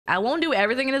I won't do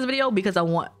everything in this video because I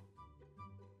want.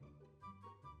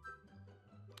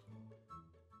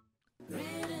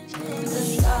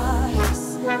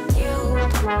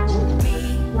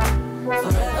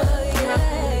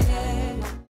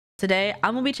 Today,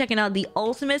 I'm gonna be checking out the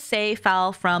ultimate save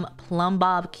file from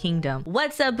Plumbob Kingdom.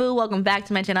 What's up, boo? Welcome back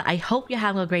to my channel. I hope you're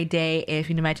having a great day. If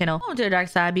you're new to my channel, welcome to the dark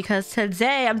side, because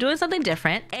today I'm doing something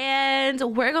different and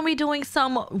we're gonna be doing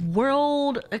some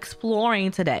world exploring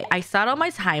today. I saw it on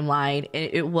my timeline and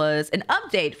it was an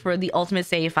update for the ultimate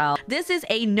save file. This is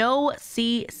a no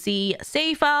CC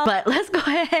save file, but let's go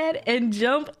ahead and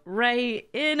jump right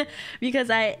in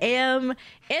because I am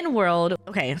in world.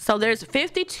 Okay, so there's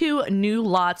 52 new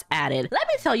lots added. Let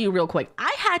me tell you real quick,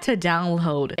 I had to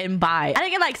download and buy, I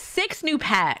think, like 6 new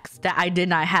packs that I did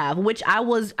not have, which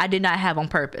I did not have on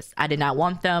purpose. I did not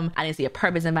want them. I didn't see a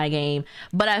purpose in my game,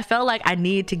 but I felt like I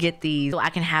needed to get these so I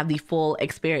can have the full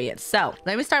experience. So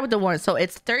let me start with the one. So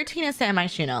it's 13 in San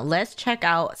Myshuno. Let's check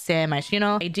out San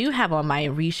Myshuno. I do have on my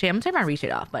reshade. I'm gonna turn my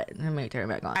reshade off, but let me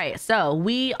turn it back on. All right, so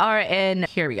we are in,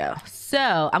 here we go.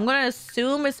 So I'm gonna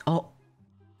assume it's, oh,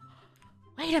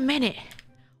 wait a minute.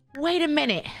 Wait a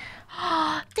minute.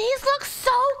 These look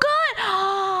so good.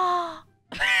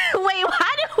 Wait,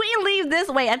 why did we leave this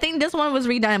way? I think this one was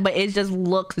redone, but it just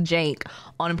looks jank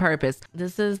on purpose.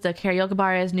 This is the karaoke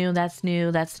bar is new. That's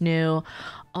new. That's new.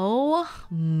 Oh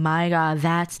my God,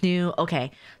 that's new.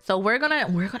 Okay, so we're gonna,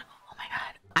 oh my God.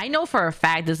 I know for a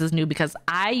fact this is new because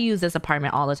I use this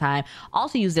apartment all the time.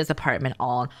 Also use this apartment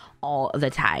all the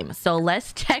time. So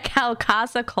let's check out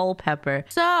Casa Culpepper.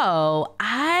 So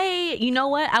you know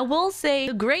what? I will say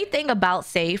the great thing about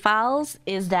save files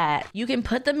is that you can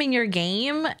put them in your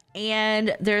game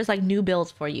and there's like new builds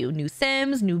for you. New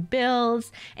sims, new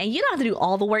builds, and you don't have to do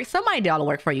all the work. Somebody did all the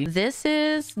work for you. This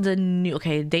is the new,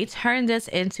 okay, they turned this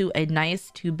into a nice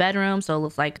 2-bedroom. So it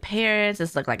looks like parents.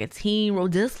 This looks like a teen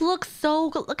room. This looks so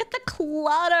good. Look at the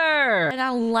clutter. And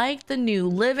I like the new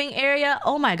living area.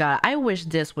 Oh my God, I wish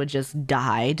this would just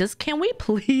die. Just, can we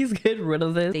please get rid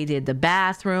of this? They did the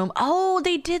bathroom. Oh,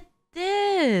 they did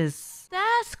this.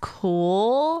 That's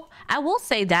cool. I will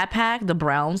say that pack, the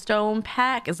brownstone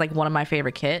pack, is like one of my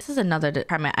favorite kits. This is another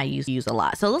department I used to use a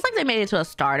lot. So it looks like they made it to a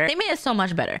starter. They made it so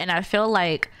much better. And I feel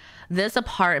like this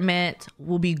apartment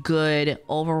will be good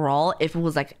overall if it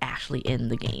was like actually in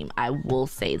the game. I will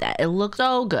say that. It looks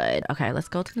so good. Okay, let's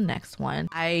go to the next one.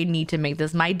 I need to make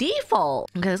this my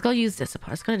default. Okay, let's go use this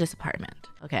apartment. Let's go to this apartment.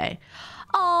 Okay.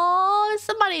 Oh,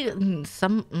 somebody, that's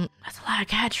a lot of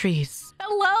cat trees.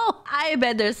 Hello. I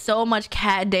bet there's so much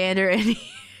cat dander in here.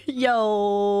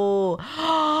 Yo.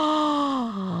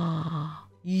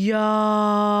 Yo.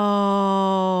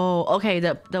 Okay,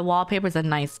 the wallpaper's a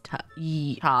nice child.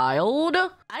 You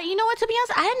know what, to be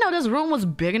honest, I didn't know this room was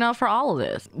big enough for all of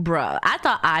this. Bruh, I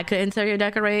thought I could interior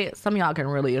decorate. Some of y'all can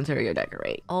really interior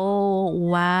decorate. Oh,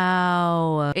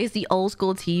 wow. It's the old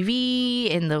school TV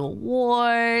in the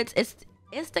wards. It's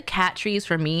the cat trees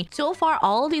for me. So far,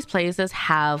 all of these places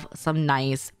have some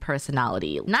nice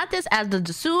personality. Not this as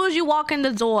as soon as you walk in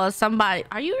the door, somebody,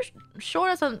 are you sure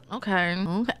that's a, okay.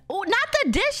 Oh, not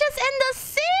the dishes in the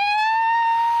sink.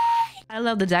 I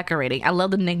love the decorating. I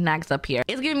love the knickknacks up here.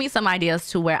 It's giving me some ideas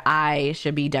to where I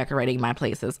should be decorating my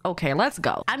places. Okay, let's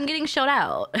go. I'm getting showed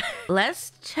out.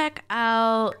 Let's check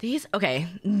out these. Okay,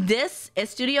 this is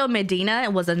Studio Medina.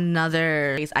 It was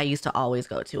another place I used to always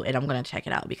go to, and I'm gonna check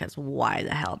it out because why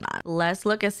the hell not? Let's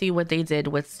look and see what they did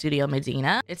with Studio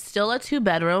Medina. It's still a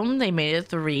 2-bedroom. They made it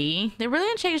 3. They really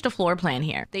didn't change the floor plan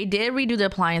here. They did redo the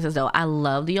appliances though. I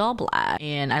love the all black,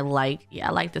 and I like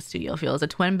the studio feel. It's a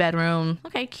twin bedroom.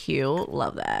 Okay, cute.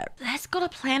 Love that. Let's go to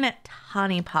Planet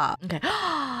Honey Pop. Okay.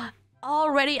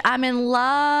 Already I'm in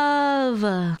love.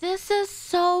 This is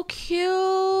so cute.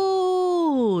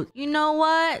 You know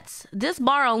what? This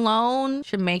bar alone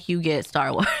should make you get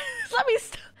Star Wars.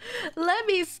 Let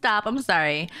me stop. I'm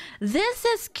sorry. This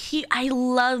is cute. I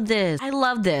love this. I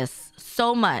love this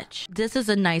so much. This is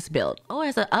a nice build. Oh,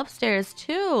 it's an upstairs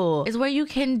too. It's where you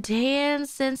can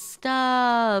dance and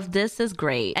stuff. This is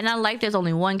great. And I like there's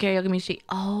only one karaoke machine.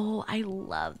 Oh, I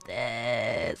love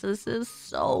this. This is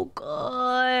so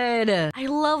good. I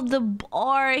love the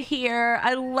bar here.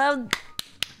 I'm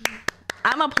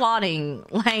applauding.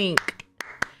 Like,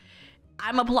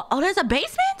 oh, there's a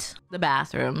basement? The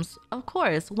bathrooms, of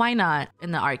course, why not?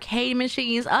 And the arcade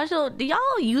machines. Also, do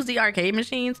y'all use the arcade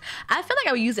machines? I feel like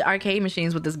I would use the arcade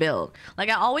machines with this build. Like,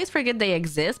 I always forget they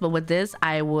exist, but with this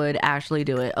I would actually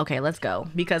do it. Okay, let's go,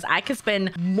 because I could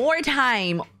spend more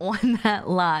time on that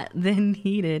lot than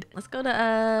needed. Let's go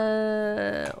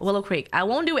to Willow Creek. I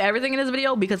won't do everything in this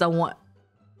video because I want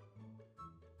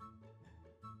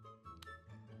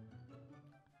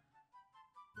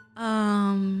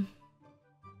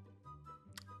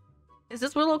Is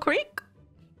this Willow Creek?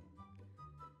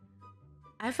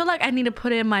 I feel like I need to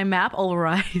put in my map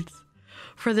overrides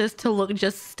for this to look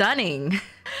just stunning.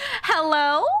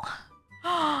 Hello?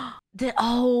 Did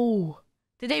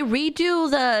they redo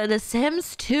the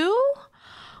Sims too?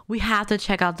 We have to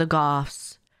check out the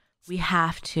Goths. We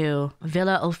have to.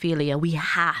 Villa Ophelia. We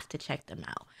have to check them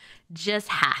out. Just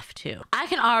have to. I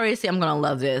can already see I'm gonna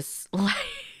love this. Like,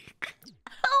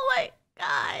 oh my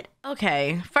god.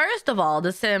 Okay, first of all,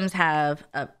 the Sims have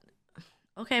a...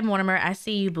 Okay, Mortimer, I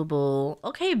see you, boo-boo.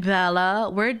 Okay, Bella,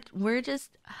 we're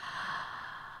just...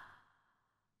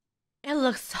 It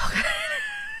looks so good.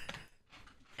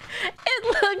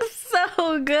 It looks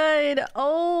so good.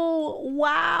 Oh,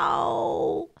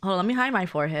 wow. Hold on, let me hide my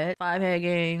forehead. 5-head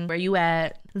gang, where you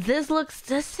at? This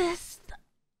is...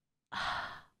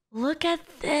 Look at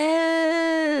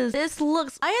this. This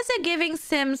looks... Why is it giving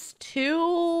Sims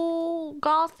 2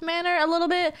 Goth Manor a little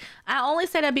bit? I only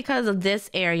say that because of this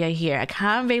area here. I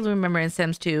kind of vaguely remember in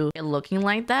Sims 2 it looking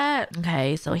like that.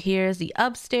 Okay, so here's the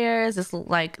upstairs. This looks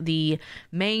like the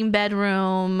main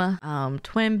bedroom,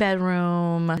 twin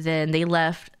bedroom. Then they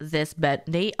left this bed.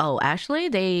 Actually,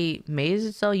 they made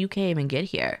it so you can't even get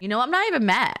here. You know, I'm not even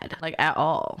mad, like, at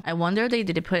all. I wonder if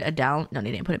did put a down... No,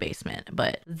 they didn't put a basement,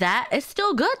 but that is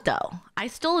still good though. I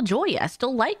still enjoy it. I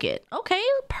still like it. Okay,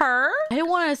 purr. I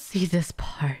want to see this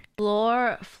part.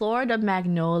 Florida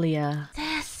Magnolia.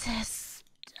 This is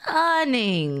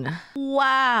stunning.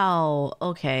 Wow.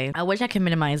 Okay. I wish I could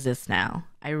minimize this now.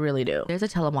 I really do. There's a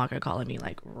telemarketer calling me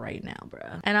like right now,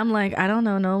 bro. And I'm like, I don't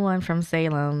know no one from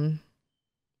Salem.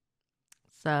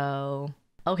 So,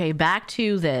 okay, back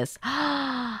to this.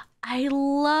 I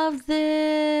love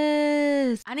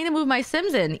this. I need to move my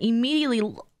Sims in immediately.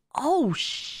 Oh,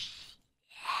 shit.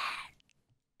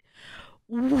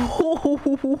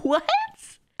 What?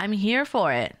 I'm here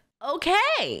for it.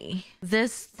 Okay.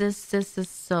 This is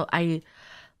so... I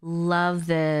love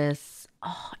this.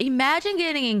 Oh, imagine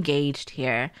getting engaged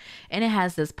here. And it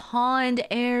has this pond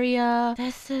area.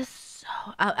 This is so...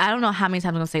 I don't know how many times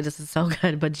I'm gonna say this is so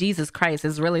good, but Jesus Christ,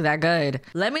 it's really that good.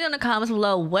 Let me know in the comments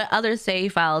below what other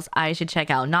save files I should check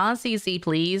out. Non-CC,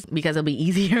 please, because it'll be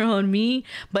easier on me.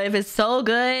 But if it's so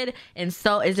good and it's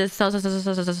just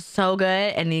so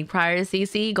good and the prior to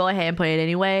CC, go ahead and put it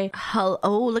anyway.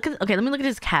 Oh, look at... Okay, let me look at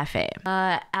this cafe.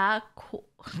 I'm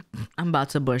about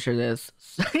to butcher this.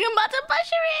 I'm about to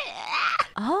butcher it.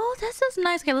 Oh, this is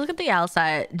nice. Okay, look at the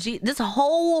outside. Gee, this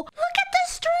whole... Look at the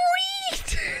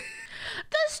street.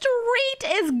 The street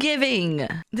is giving.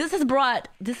 This is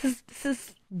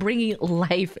bringing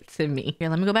life to me. Here,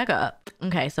 let me go back up.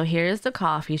 Okay, so here's the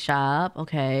coffee shop.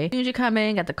 Okay, as soon as you come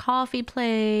in, got the coffee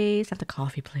place. Not the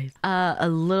coffee place. A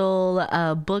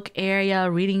little book area,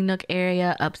 reading nook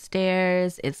area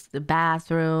upstairs. It's the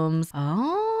bathrooms.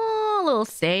 Oh, a little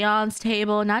seance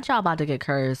table. Not y'all about to get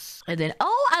cursed. And then,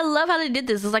 oh, I love how they did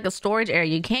this. It's like a storage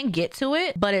area. You can't get to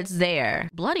it, but it's there.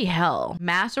 Bloody hell.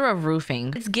 Master of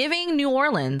roofing. It's giving New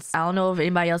Orleans. I don't know if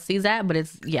anybody else sees that, but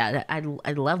it's, yeah, I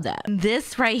love that.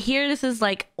 This right here, this is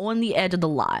like on the edge of the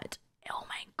lot. Oh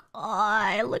my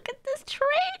god, look at this train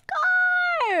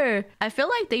car. I feel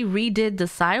like they redid the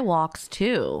sidewalks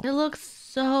too. It looks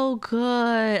so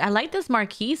good. I like this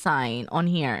marquee sign on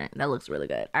here. That looks really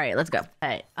good. All right, let's go. All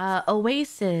right,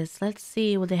 Oasis. Let's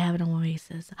see what they have in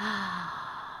Oasis.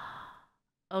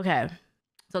 Okay,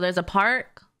 so there's a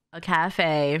park, a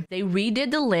cafe. They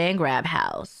redid the land grab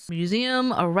house,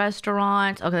 museum, a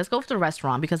restaurant. Okay, let's go for the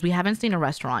restaurant because we haven't seen a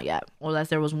restaurant yet, unless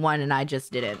there was one and I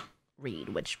just didn't read,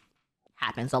 which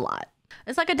happens a lot.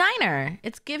 It's like a diner.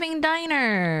 It's giving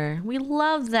diner. We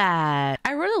love that.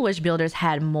 I really wish builders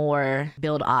had more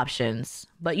build options,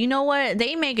 but you know what?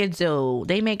 They make it do.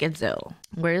 They make it do.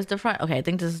 Where's the front? Okay, I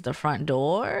think this is the front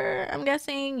door, I'm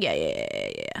guessing.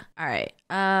 Yeah. All right.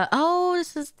 Oh,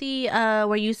 this is the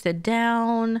where you sit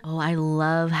down. Oh, I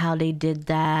love how they did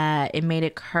that. It made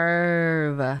it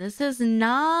curve. This is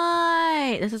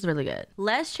nice. This is really good.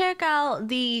 Let's check out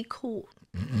the cool...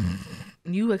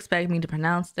 You expect me to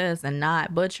pronounce this and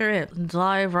not butcher it?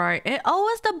 Dive right in. Oh,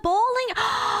 it's the bowling.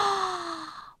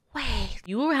 Wait,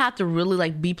 you will have to really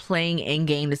like be playing in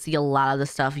game to see a lot of the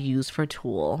stuff used for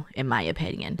Tool, in my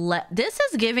opinion. This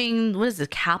is giving, what is this,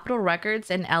 Capitol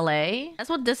Records in LA? That's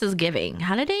what this is giving.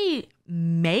 How did they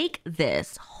make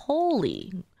this?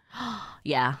 Holy, look at the street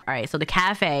Yeah. All right. So the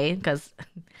cafe, because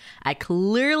I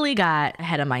clearly got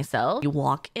ahead of myself. You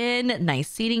walk in, nice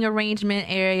seating arrangement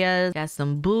areas, got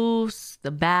some booths,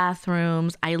 the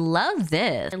bathrooms. I love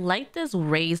this. I like this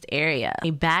raised area.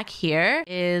 Okay, back here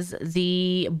is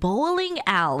the bowling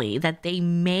alley that they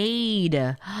made.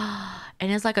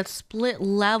 And it's like a split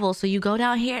level. So you go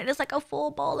down here and it's like a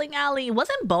full bowling alley.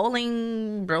 Wasn't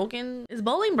bowling broken? Is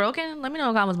bowling broken? Let me know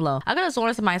in the comments below. I could have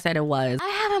sworn somebody said it was. I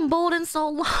haven't bowled in so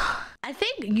long. I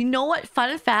think, you know what?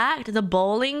 Fun fact, the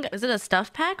bowling, is it a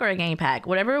stuff pack or a game pack?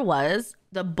 Whatever it was,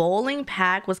 the bowling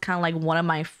pack was kind of like one of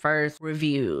my first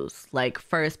reviews, like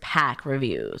first pack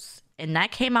reviews. And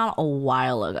that came out a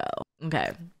while ago.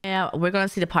 Okay. Yeah, we're going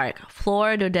to see the park.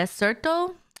 Flor do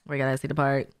Deserto. We're going to see the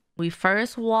park. We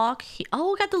first walk.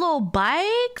 Oh, we got the little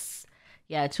bikes.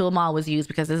 Yeah, 2 of them always used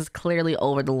because this is clearly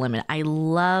over the limit. I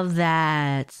love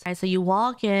that. All right, so you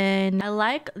walk in. I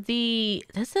like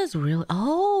this is really,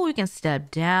 oh, you can step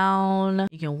down.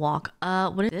 You can walk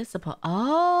up. What is this supposed?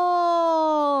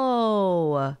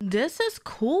 Oh, this is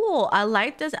cool. I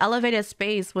like this elevated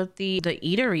space with the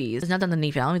eateries. There's nothing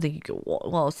underneath it. I don't think you could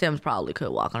walk. Well, Sims probably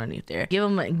could walk underneath there.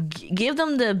 Give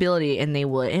them the ability and they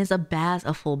would. And it's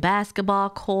a full basketball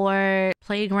court,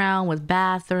 playground with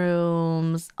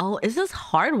bathrooms. Oh, is this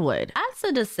hardwood? That's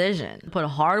a decision. Put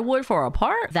hardwood for a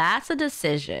park? That's a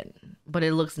decision, but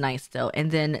it looks nice still. And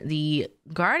then the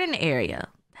garden area.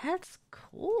 That's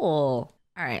cool.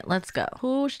 All right, let's go.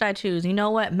 Who should I choose? You know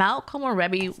what? Mount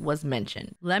Komorebi was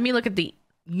mentioned. Let me look at you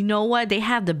know what? They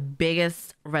have the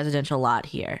biggest residential lot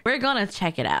here. We're gonna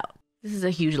check it out. This is a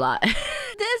huge lot.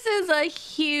 This is a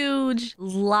huge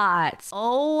lot.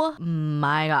 Oh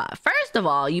my God. First of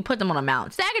all, you put them on a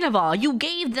mount. Second of all, you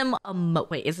gave them a moat.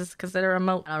 Wait, is this considered a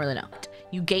moat? I don't really know.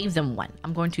 You gave them one.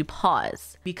 I'm going to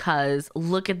pause because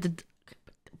look at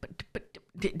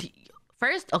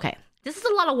first, okay. This is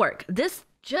a lot of work.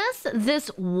 Just this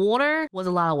water was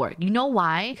a lot of work. You know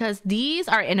why? Because these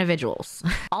are individuals.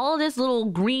 All this little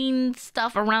green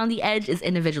stuff around the edge is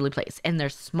individually placed and they're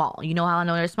small. You know how I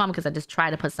know they're small? Because I just tried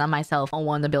to put some myself on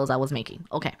one of the builds I was making.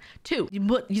 Okay. 2,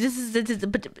 but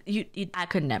I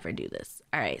could never do this.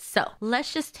 All right. So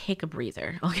let's just take a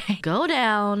breather. Okay. Go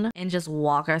down and just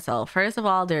walk ourselves. First of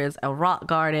all, there's a rock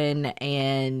garden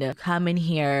and come in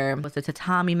here with the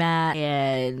tatami mat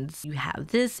and you have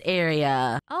this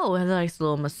area. Oh, it's like a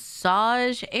little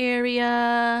massage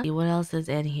area. What else is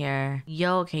in here?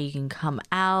 Yo, okay, you can come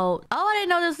out. Oh, I didn't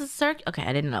know this is circular. Okay,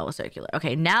 I didn't know it was circular.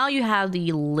 Okay, now you have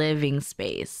the living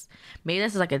space. Maybe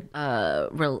this is like a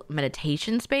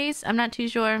meditation space. I'm not too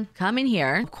sure. Come in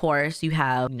here. Of course, you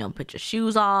have, put your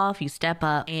shoes off, you step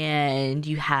up, and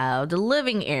you have the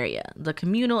living area, the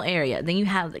communal area. Then you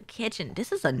have the kitchen.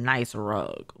 This is a nice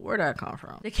rug. Where'd that come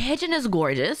from? The kitchen is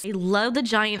gorgeous. I love the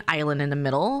giant island in the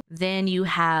middle. Then you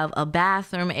have a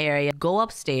bathroom area. Go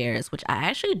upstairs, which I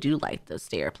actually do like the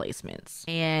stair placements.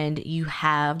 And you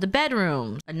have the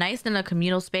bedroom, a nice and a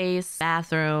communal space,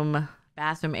 bathroom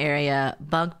area,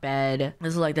 bunk bed.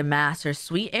 This is like the master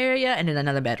suite area and then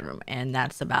another bedroom. And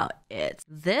that's about it.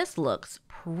 This looks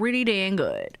pretty dang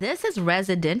good. This is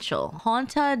residential.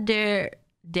 Honta de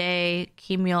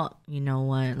Kimyo. You know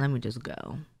what? Let me just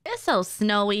go. It's so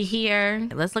snowy here.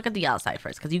 Let's look at the outside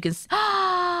first because you can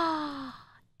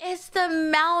it's the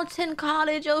mountain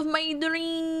cottage of my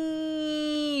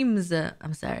dreams.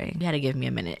 I'm sorry. You had to give me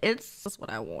a minute. That's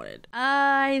what I wanted.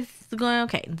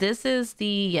 Okay. This is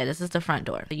the front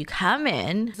door. You come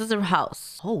in. This is a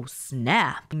house. Oh,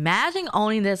 snap. Imagine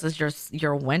owning this as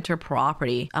your winter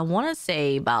property. I want to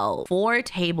say about 4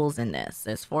 tables in this.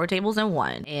 There's 4 tables in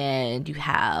one. And you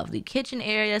have the kitchen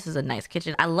area. This is a nice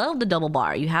kitchen. I love the double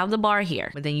bar. You have the bar here,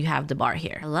 but then you have the bar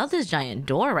here. I love this giant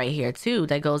door right here too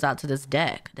that goes out to this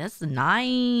deck. That's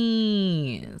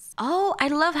nice. Oh, I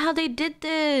love how they did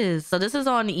this. So this is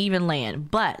on even land,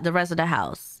 but the rest of the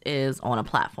house is on a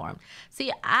platform.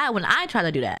 See, when I try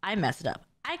to do that, I mess it up.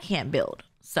 I can't build.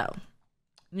 So,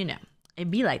 it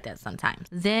be like that sometimes.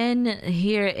 Then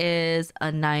here is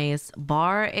a nice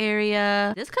bar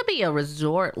area. This could be a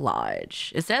resort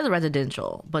lodge. It says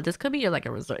residential, but this could be like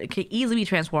a resort. It could easily be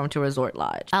transformed to a resort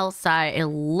lodge. Outside, it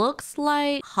looks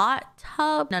like hot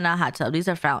tub. No, not hot tub. These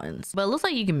are fountains. But it looks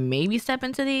like you can maybe step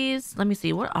into these. Let me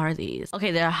see. What are these?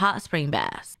 Okay, they're hot spring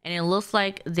baths. And it looks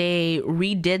like they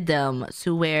redid them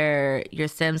to where your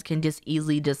Sims can just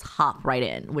easily just hop right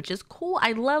in, which is cool.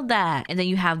 I love that. And then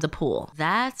you have the pool.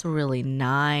 That's really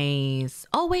nice.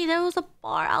 Oh wait, there was a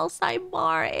outside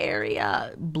bar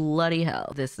area. Bloody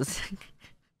hell. This is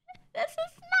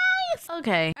nice.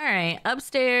 Okay. All right.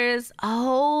 Upstairs.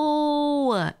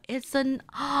 Oh, it's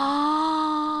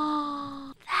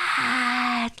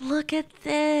look at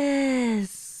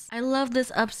this. I love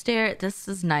this upstairs. This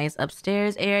is nice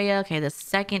upstairs area. Okay, the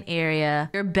second area.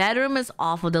 Your bedroom is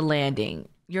off of the landing.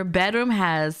 Your bedroom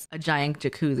has a giant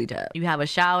jacuzzi tub. You have a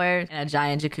shower and a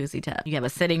giant jacuzzi tub. You have a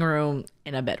sitting room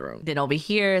and a bedroom. Then over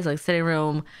here is like sitting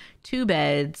room, 2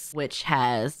 beds, which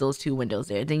has those 2 windows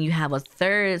there. Then you have a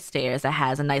third stairs that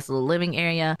has a nice little living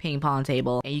area, ping pong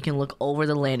table, and you can look over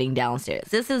the landing downstairs.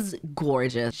 This is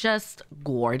gorgeous, just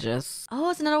gorgeous. Oh,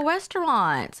 it's another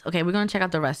restaurant. Okay, we're gonna check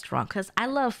out the restaurant because I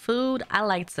love food. I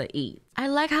like to eat. I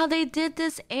like how they did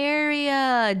this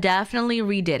area. Definitely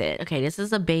redid it. Okay, this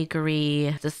is a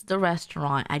bakery. This is the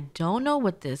restaurant. I don't know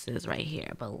what this is right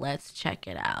here, but let's check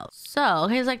it out. So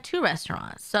here's like 2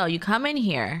 restaurants. So you come in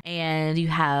here and you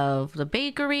have the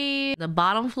bakery. The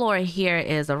bottom floor here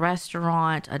is a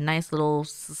restaurant, a nice little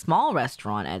small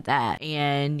restaurant at that.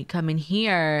 And you come in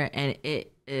here and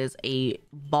it is a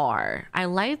bar. I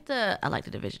like the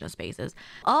division of spaces.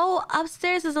 Oh,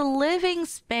 upstairs is a living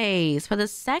space for the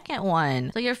second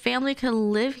one. So your family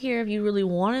can live here if you really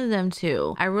wanted them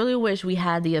to. I really wish we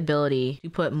had the ability to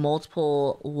put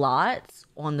multiple lots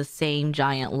on the same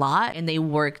giant lot and they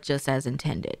work just as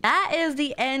intended. That is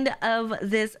the end of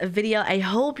this video. I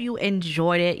hope you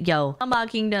enjoyed it. Yo, Plumbob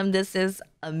Kingdom, this is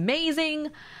amazing.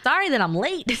 Sorry that I'm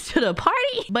late to the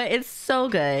party, but it's so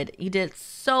good. You did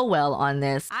so well on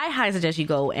this. I highly suggest you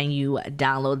go and you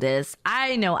download this.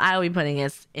 I know I will be putting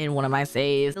this in one of my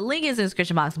saves. The link is in the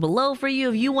description box below for you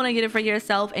if you want to get it for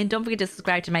yourself. And don't forget to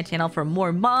subscribe to my channel for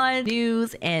more mod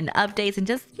news and updates and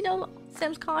just, you know,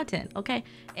 Sims content. Okay,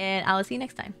 and I will see you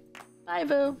next time. Bye,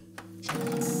 boo.